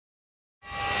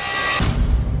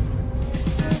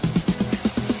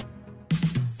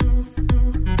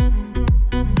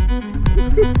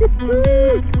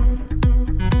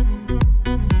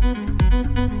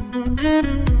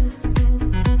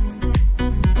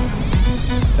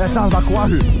That sounds like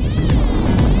wahoo.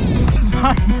 It's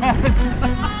like that.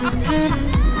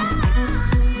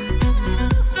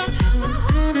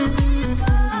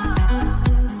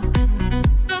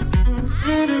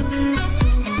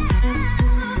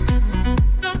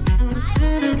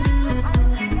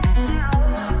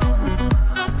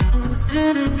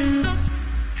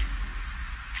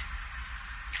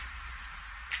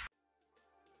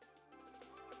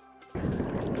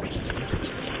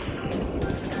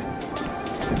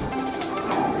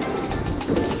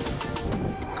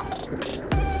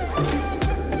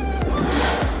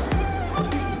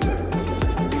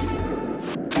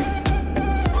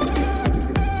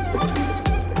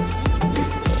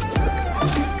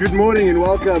 Good morning and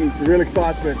welcome to Real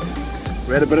Excitement.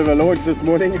 We had a bit of a launch this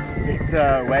morning. It's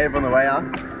a wave on the way out.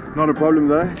 Not a problem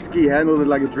though. Ski handled it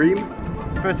like a dream.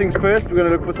 First things first, we're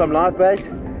going to look for some live bait.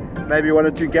 Maybe one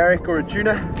or two Garrick or a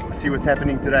tuna. See what's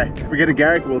happening today. If we get a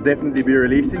Garrick, we'll definitely be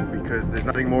releasing because there's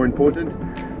nothing more important.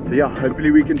 So yeah,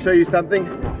 hopefully we can show you something.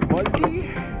 Nice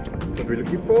mozzie. That's what we're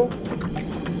looking for.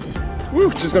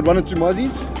 Woo, just got one or two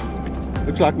mozzies.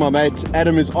 Looks like my mate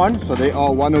Adam is on, so there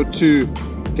are one or two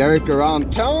Garrick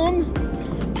around town.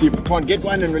 See if we can't get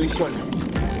one and release one.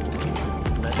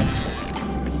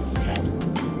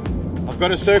 I've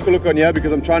got a circle hook on here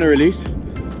because I'm trying to release.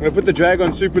 I'm going to put the drag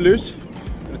on super loose.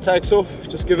 When it takes off,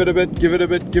 just give it a bit, give it a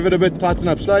bit, give it a bit, tighten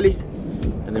up slowly,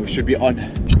 and then we should be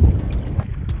on.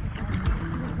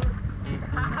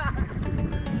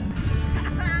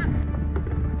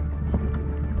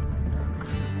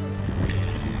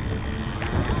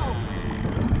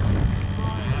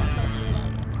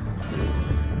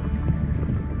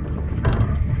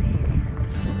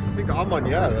 I'm on,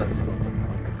 yeah, that's not.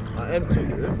 I am too.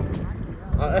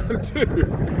 I am too.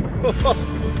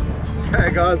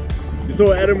 Okay guys, you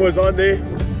saw Adam was on there.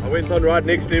 I went on right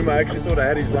next to him. I actually thought I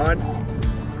had his line,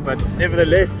 but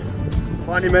nevertheless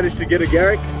finally managed to get a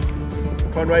Garrick.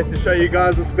 Can't wait to show you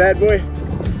guys this bad boy.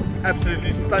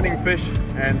 Absolutely stunning fish,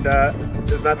 and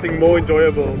there's nothing more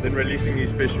enjoyable than releasing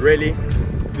these fish. Really,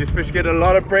 these fish get a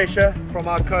lot of pressure from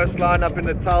our coastline up in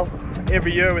the Natal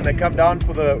every year when they come down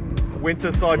for the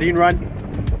winter sardine run,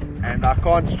 and I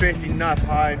can't stress enough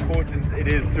how important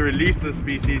it is to release this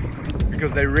species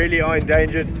because they really are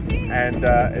endangered, and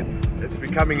it's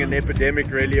becoming an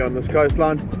epidemic really on this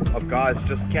coastline of guys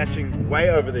just catching way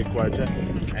over their quota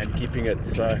and keeping it.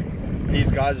 So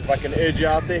these guys, if I can urge you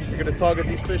out there, if you're going to target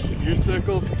these fish, use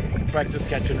circles, practice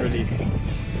catch and release.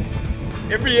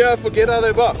 Every year I forget how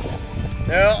they box.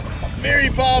 They're very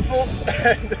powerful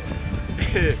and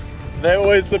they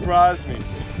always surprise me.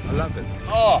 I love it.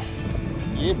 Oh,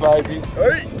 yeah, baby.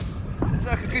 Hey, it's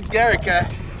like a good Garrick, eh?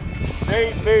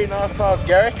 Very, very nice size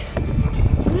Garrick.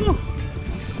 Woo.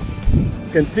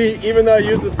 You can see, even though I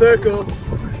used the circle,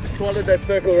 I swallowed that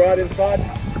circle right inside.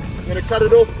 I'm going to cut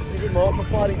it off, give him half a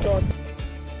fighting chance.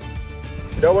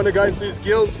 You don't want to go into his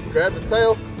gills, grab the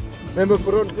tail. Remember,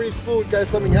 put on freeze full in case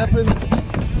something happens.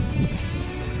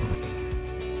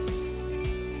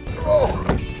 Oh.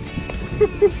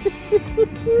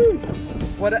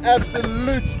 What an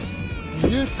absolute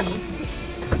beauty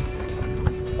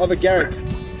of a Garrick. I'm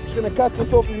just going to cut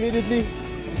this off immediately.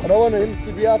 I don't want him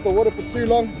to be out the water for too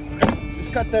long.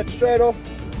 Just cut that straight off.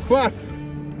 What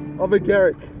of a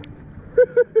Garrick.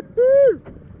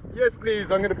 Yes please,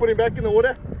 I'm going to put him back in the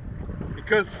water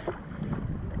because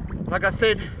like I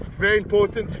said, it's very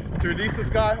important to release this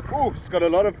guy. Oh, it's got a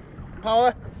lot of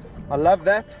power. I love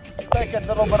that. Take a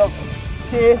little bit of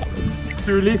care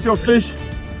to release your fish.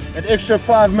 An extra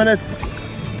 5 minutes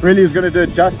really is going to do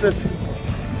it justice.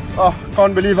 Oh,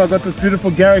 can't believe I got this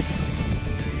beautiful Garrick.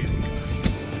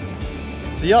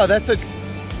 So yeah, that's it.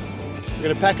 We're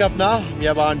going to pack up now. We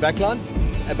have our own backline.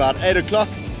 It's about 8 o'clock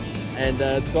and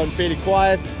it's gone fairly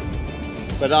quiet,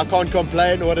 but I can't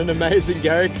complain. What an amazing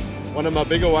Garrick. One of my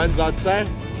bigger ones, I'd say.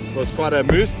 It was quite a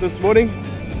moose this morning.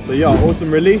 So yeah,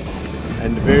 awesome release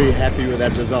and very happy with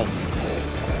that result.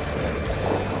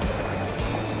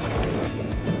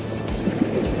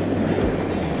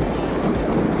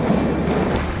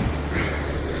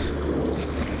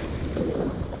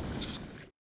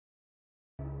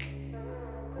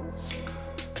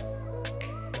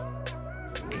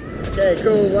 Okay,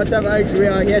 cool. What's up, folks? We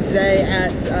are here today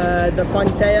at the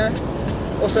Fontea,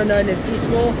 also known as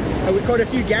Eastmore. We caught a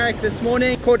few Garrick this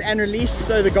morning, caught and released,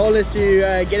 so the goal is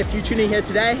to get a few tuna here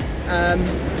today.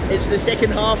 It's the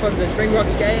second half of the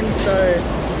Springboks game, so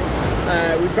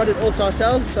we've got it all to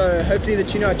ourselves, so hopefully the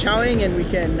tuna are chowing and we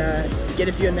can get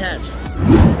a few in the hatch.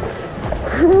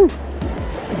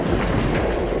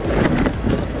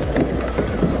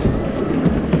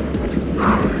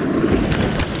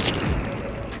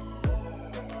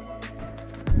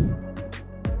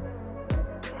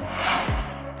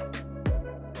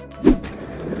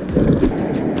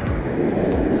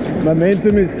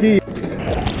 Momentum is key.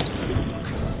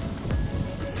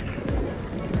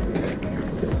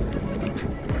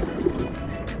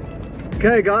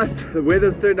 Okay guys, the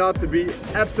weather's turned out to be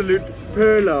absolute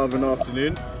perla of an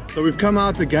afternoon. So we've come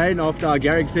out again after our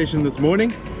Garrick session this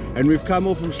morning, and we've come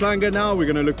off from Schlanger now. We're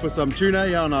going to look for some tuna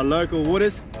here on our local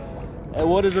waters. Our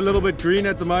water's a little bit green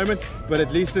at the moment, but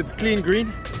at least it's clean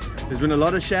green. There's been a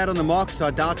lot of shad on the mark, so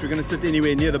I doubt we're going to sit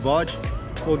anywhere near the barge.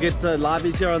 We'll get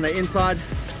liveys here on the inside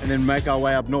and then make our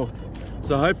way up north.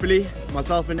 So hopefully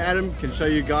myself and Adam can show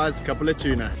you guys a couple of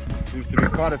tuna. Seems to be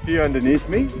quite a few underneath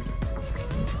me.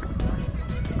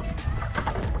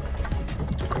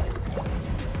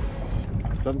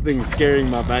 Something's scaring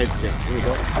my baits here. Here we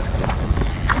go.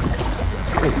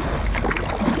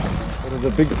 That is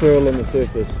a big pearl on the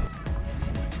surface.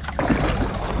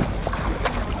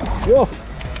 Yo!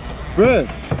 Bro!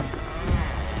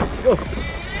 Yo!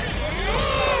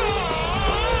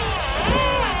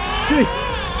 See.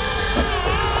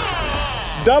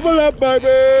 Double up,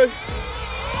 baby!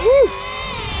 Woo!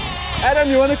 Adam,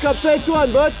 you want to capsize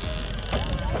one, bud?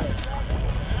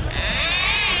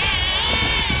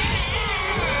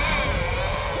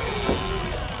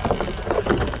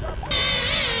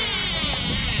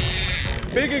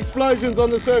 Big explosions on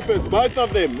the surface, both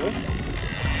of them.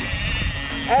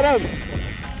 Adam!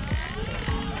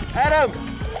 Adam!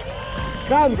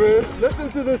 Come bro, listen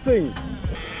to this thing.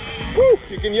 Woo!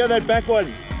 You can hear that back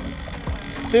one.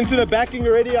 It's into the backing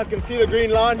already, I can see the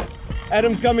green line.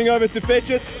 Adam's coming over to fetch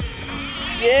it.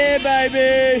 Yeah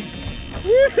baby!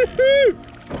 Woo-hoo-hoo!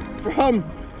 From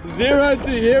 0 to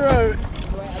hero.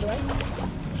 Other way.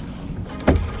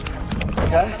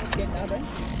 Okay. Get now, then.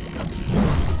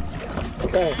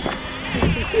 Okay.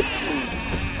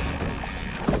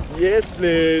 Yes,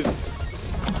 please.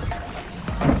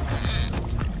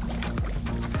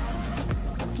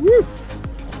 Woo!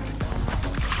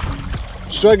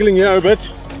 Struggling here a bit.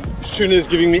 Tuna is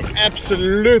giving me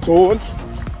absolute horns.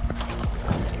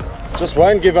 Just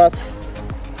won't give up.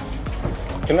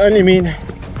 Can only mean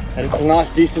that it's a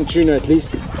nice, decent tuna at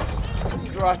least.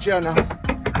 It's right here now.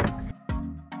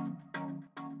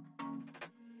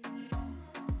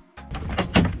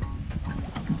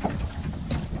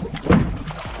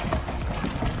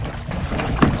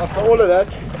 After all of that,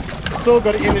 still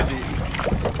got energy.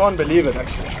 Can't believe it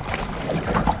actually.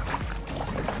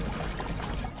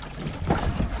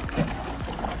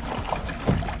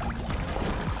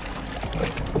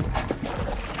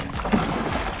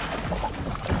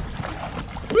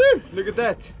 Woo! Look at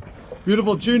that.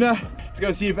 Beautiful tuna. Let's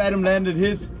go see if Adam landed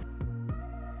his.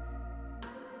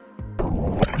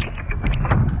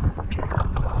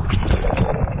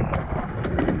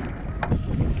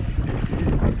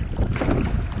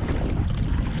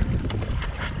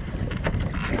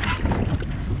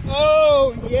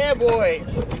 Oh yeah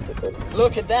boys,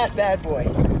 look at that bad boy.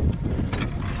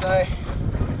 So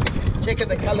check out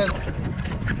the colors.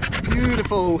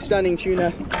 Beautiful, stunning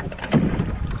tuna.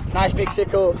 Nice big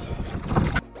sickles.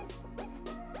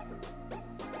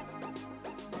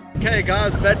 Okay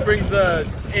guys, that brings the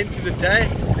end to the day.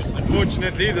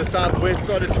 Unfortunately the southwest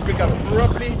started to pick up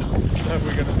properly, so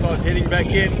we're going to start heading back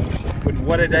in. But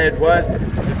what a day it was.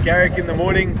 Just Garrick in the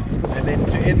morning, and then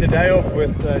to end the day off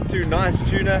with 2 nice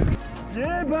tuna.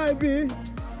 Yeah baby!